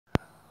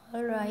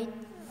Alright,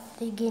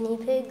 the guinea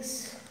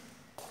pigs.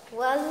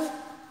 Well,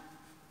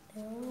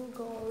 their own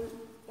goal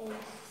is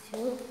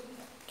to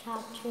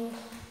capture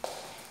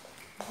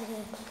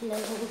the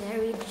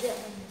legendary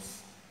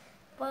gems,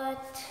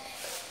 but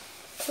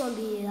it won't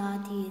be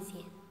that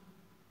easy.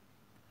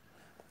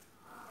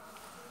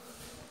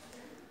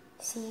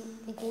 See,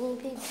 the guinea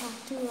pigs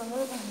have to run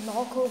and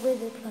knock over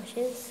the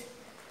plushes,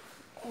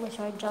 which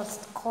are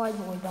just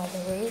cardboard by the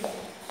way,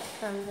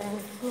 and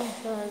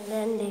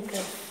then they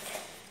could.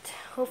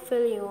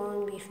 Hopefully it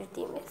won't be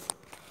 50 minutes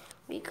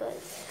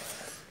because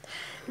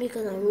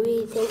I'm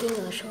really thinking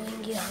of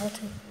showing you how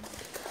to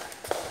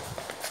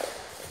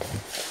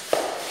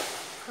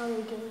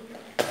get it.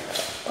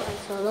 Alright,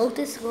 so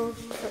Lotus goes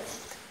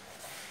first.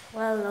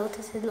 Well,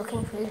 Lotus is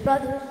looking for his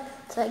brother,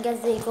 so I guess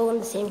they go at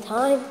the same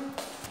time.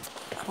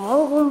 Come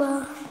on,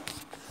 Goomba.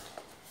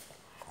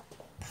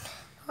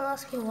 Don't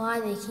ask me why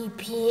they keep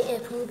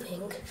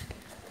pooping.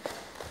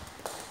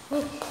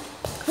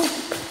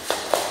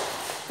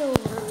 Don't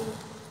worry.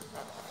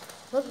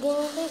 Look,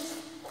 guinea pigs.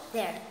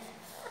 There.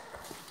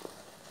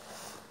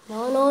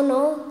 No.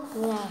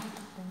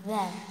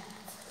 There.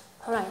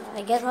 Alright,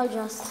 I guess I'll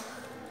just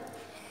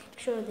make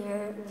sure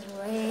they're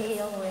way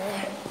over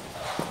there.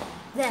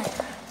 There.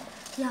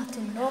 You have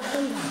to knock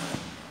them down.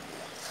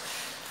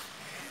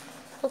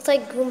 Looks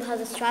like Goomba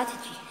has a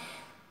strategy.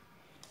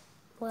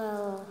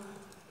 Well,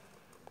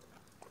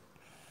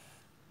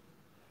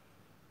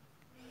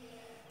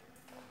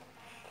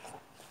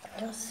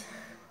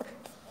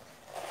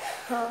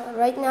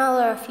 right now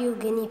there are a few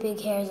guinea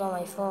pig hairs on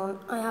my phone.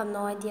 I have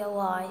no idea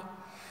why.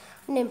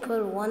 I didn't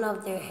put one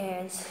of their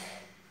hairs.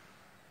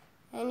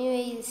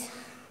 Anyways,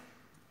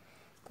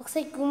 looks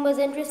like Goomba's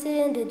interested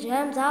in the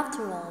gems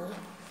after all.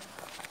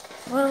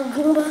 Well,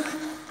 Goomba,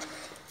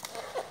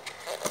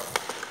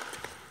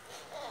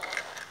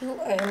 you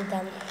earned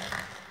them.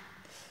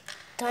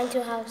 Time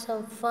to have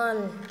some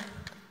fun.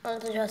 I'll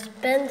just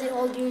spend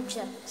all your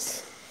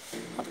gems.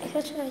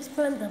 How should I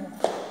spend them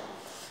all?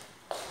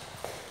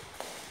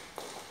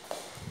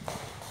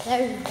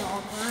 There you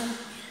go, man.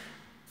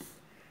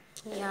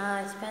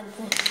 Yeah, I spent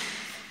the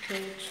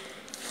page.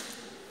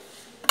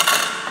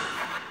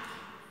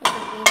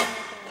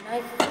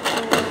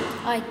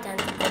 I tend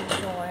to be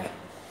sure.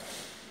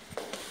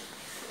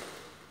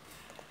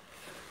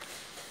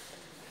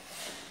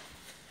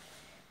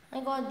 I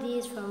got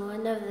these from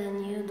one of the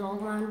new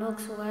Dogman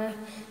books where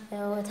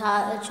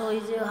it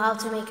shows you how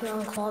to make your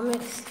own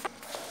comics.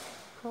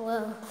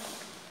 Well,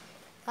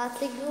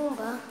 that's a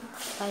Goomba,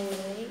 by the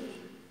way.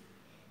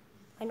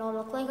 I don't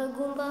look like a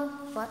Goomba,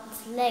 but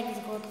its legs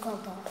got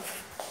cut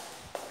off.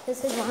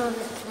 This is one of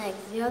its legs.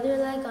 The other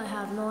leg, I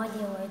have no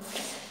idea where it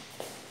is.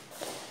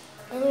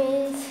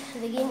 Anyways,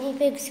 the guinea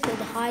pigs could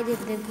hide in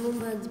the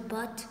Goomba's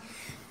butt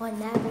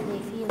whenever they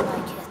feel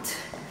like it.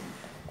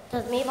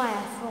 Just maybe I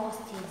have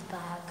Frosty's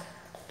bag.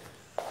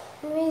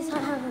 Anyways, I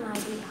have an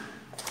idea.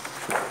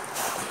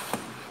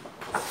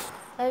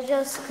 Let's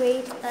just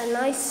create a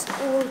nice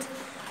old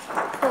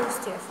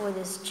poster for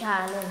this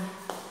channel.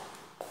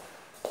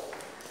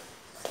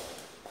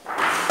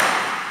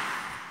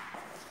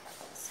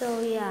 So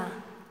yeah,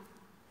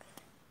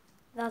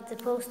 that's the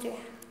poster.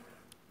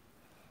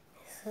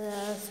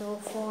 So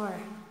far.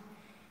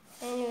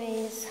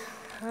 Anyways,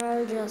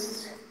 I'll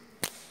just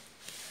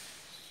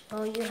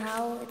show you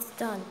how it's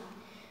done.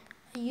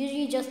 I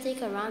usually just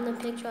take a random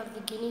picture of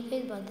the guinea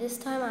pig, but this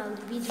time I'll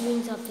be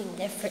doing something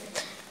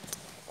different.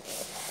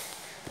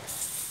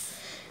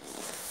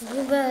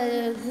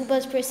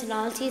 Gooba's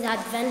personality is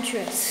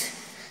adventurous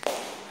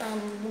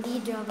and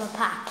leader of a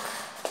pack.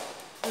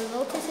 And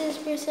Lotus's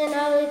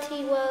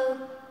personality, well,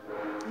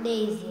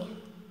 lazy,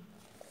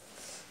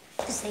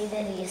 to say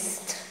the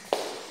least.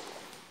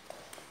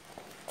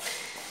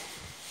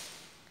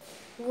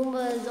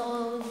 Goomba's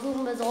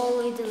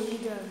always the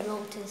leader of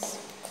Lotus.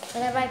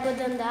 Whenever I put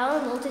them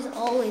down, Lotus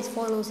always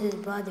follows his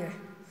brother.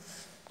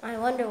 I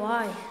wonder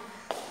why.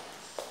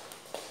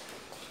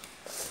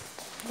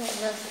 Let's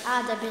just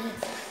add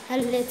a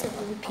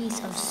little piece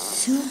of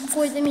soup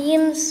for the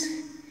memes.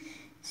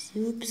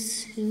 Soup.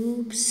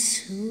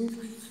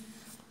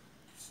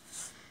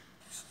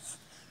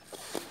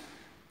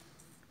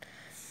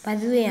 By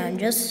the way, and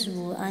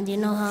you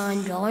know how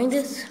I'm drawing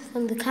this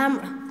from the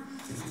camera?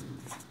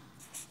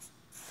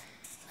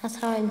 That's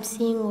how I'm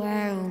seeing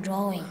where I'm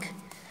drawing.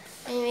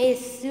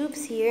 Anyways,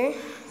 Soup's here.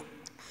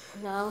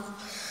 Now,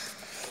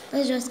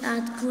 let's just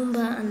add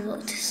Goomba and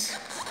Lotus.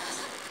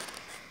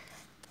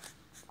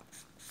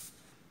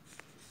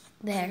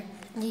 There.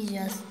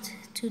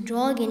 To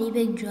draw a guinea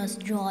pig, just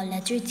draw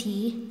letter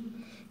T,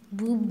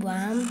 boom,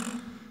 bam,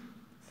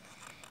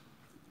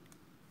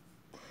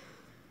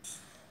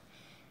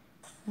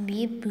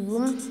 beep,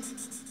 boom,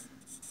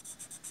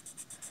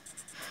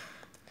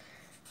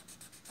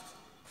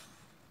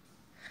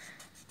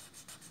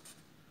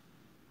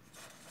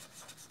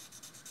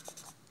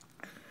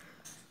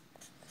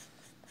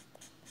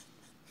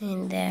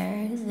 and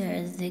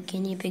there's the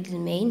guinea pig's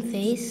main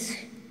face.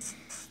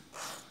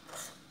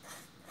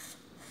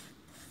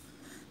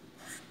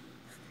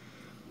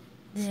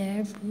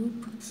 There,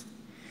 boop.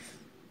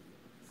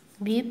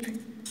 Beep.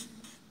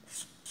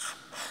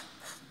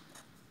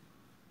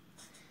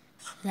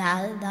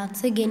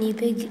 That's a guinea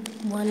pig,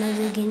 one of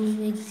the guinea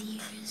pig's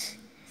ears.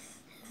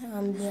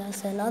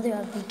 There's another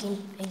of the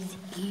guinea pig's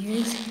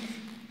ears.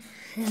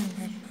 And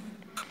then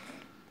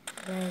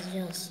let's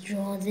just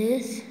draw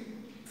this,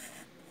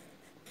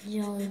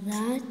 draw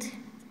that,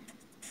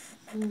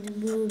 and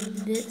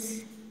move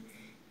this,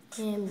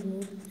 and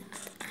move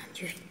that. And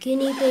your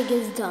guinea pig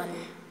is done.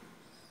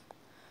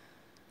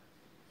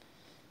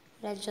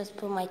 Let's just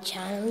put my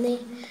channel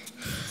name.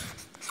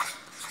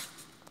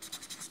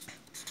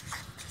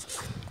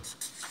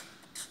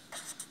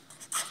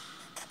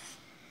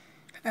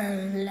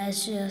 And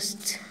let's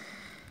just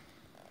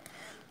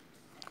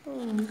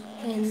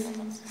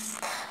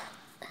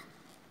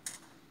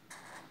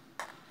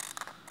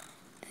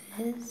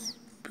this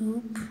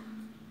boop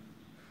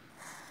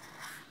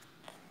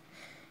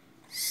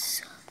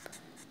sub.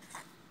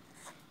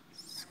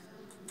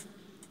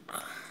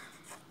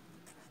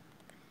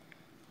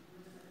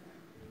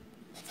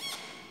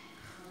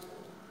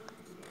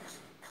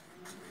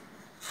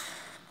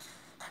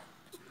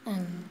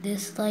 And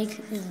dislike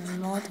is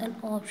not an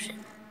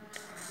option.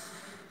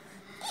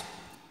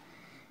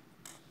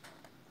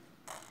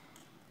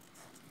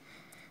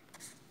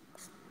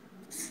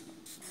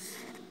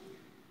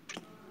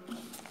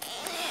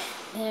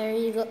 There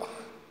you go.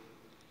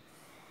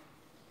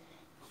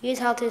 Here's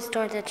how to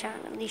start a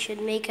channel. You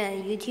should make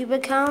a YouTube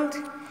account,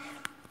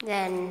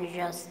 then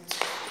just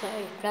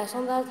press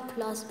on that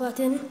plus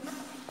button.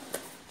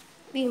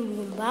 Boom,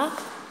 boom, back.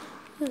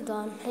 You've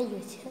done a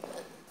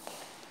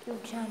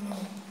YouTube channel.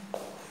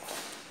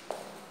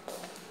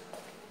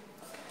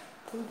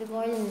 The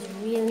garden is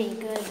really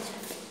good.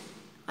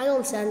 I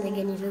don't send the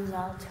guinea pigs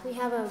out. We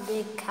have a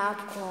big cat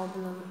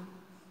problem,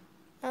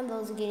 and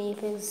those guinea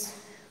pigs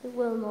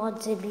will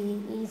not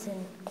be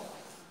eaten.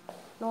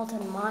 Not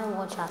in my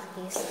watch, at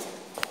least.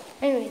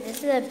 Anyway,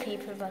 this is a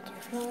paper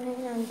butterfly,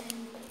 and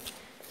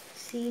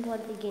see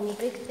what the guinea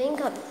pigs think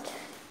of it.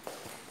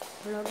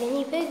 Hello,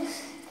 guinea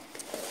pigs.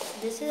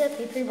 This is a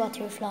paper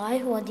butterfly.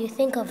 What do you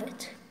think of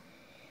it?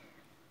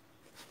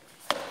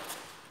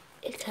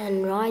 It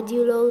can ride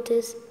you,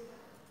 Lotus.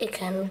 It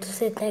can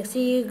sit next to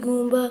you,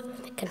 Goomba.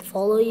 It can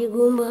follow you,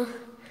 Goomba.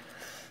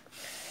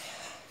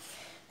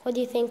 What do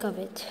you think of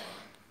it?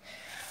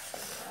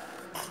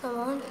 Come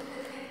on.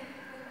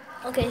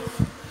 Okay.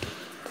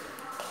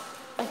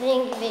 I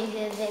think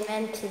they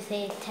meant to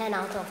say 10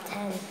 out of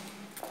 10.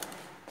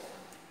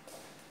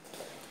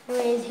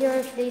 Anyways, here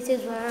are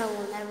places where I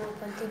will never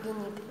put the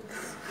guinea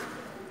pigs.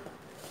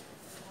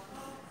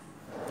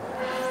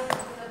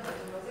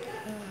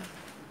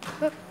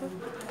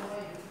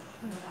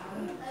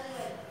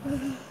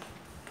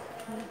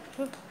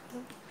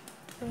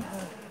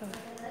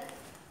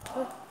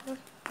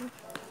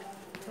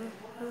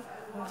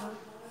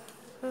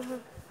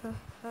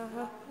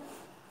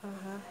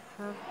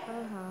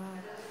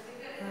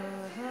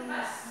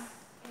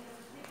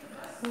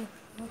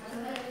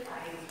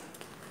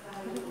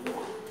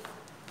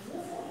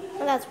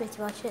 Well, that's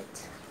pretty much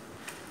it.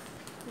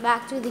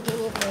 Back to the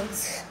guinea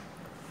pigs.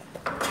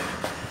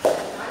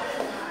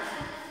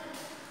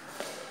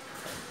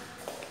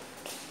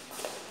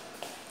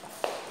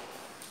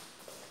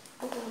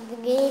 The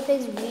guinea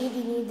pigs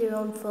really need their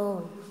own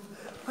phone.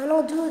 Why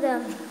not do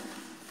them?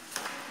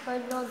 Why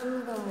not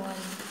do them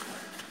one?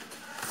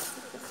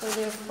 For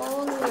their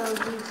phone, we'll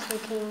be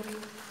picking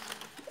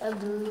a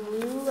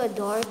blue, a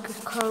dark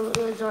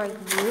color, dark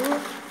blue.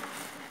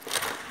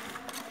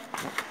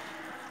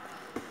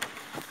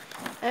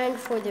 And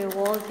for their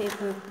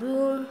wallpaper,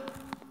 boom.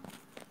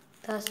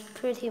 That's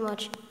pretty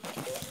much it.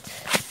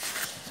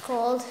 It's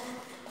called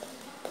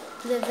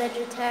the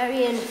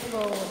vegetarian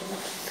phone.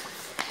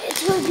 It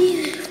will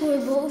be for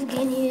both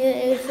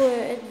Guinea,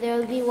 there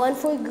will be one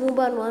for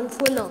Goomba and one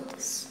for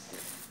Lotus.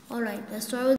 Alright, let's start with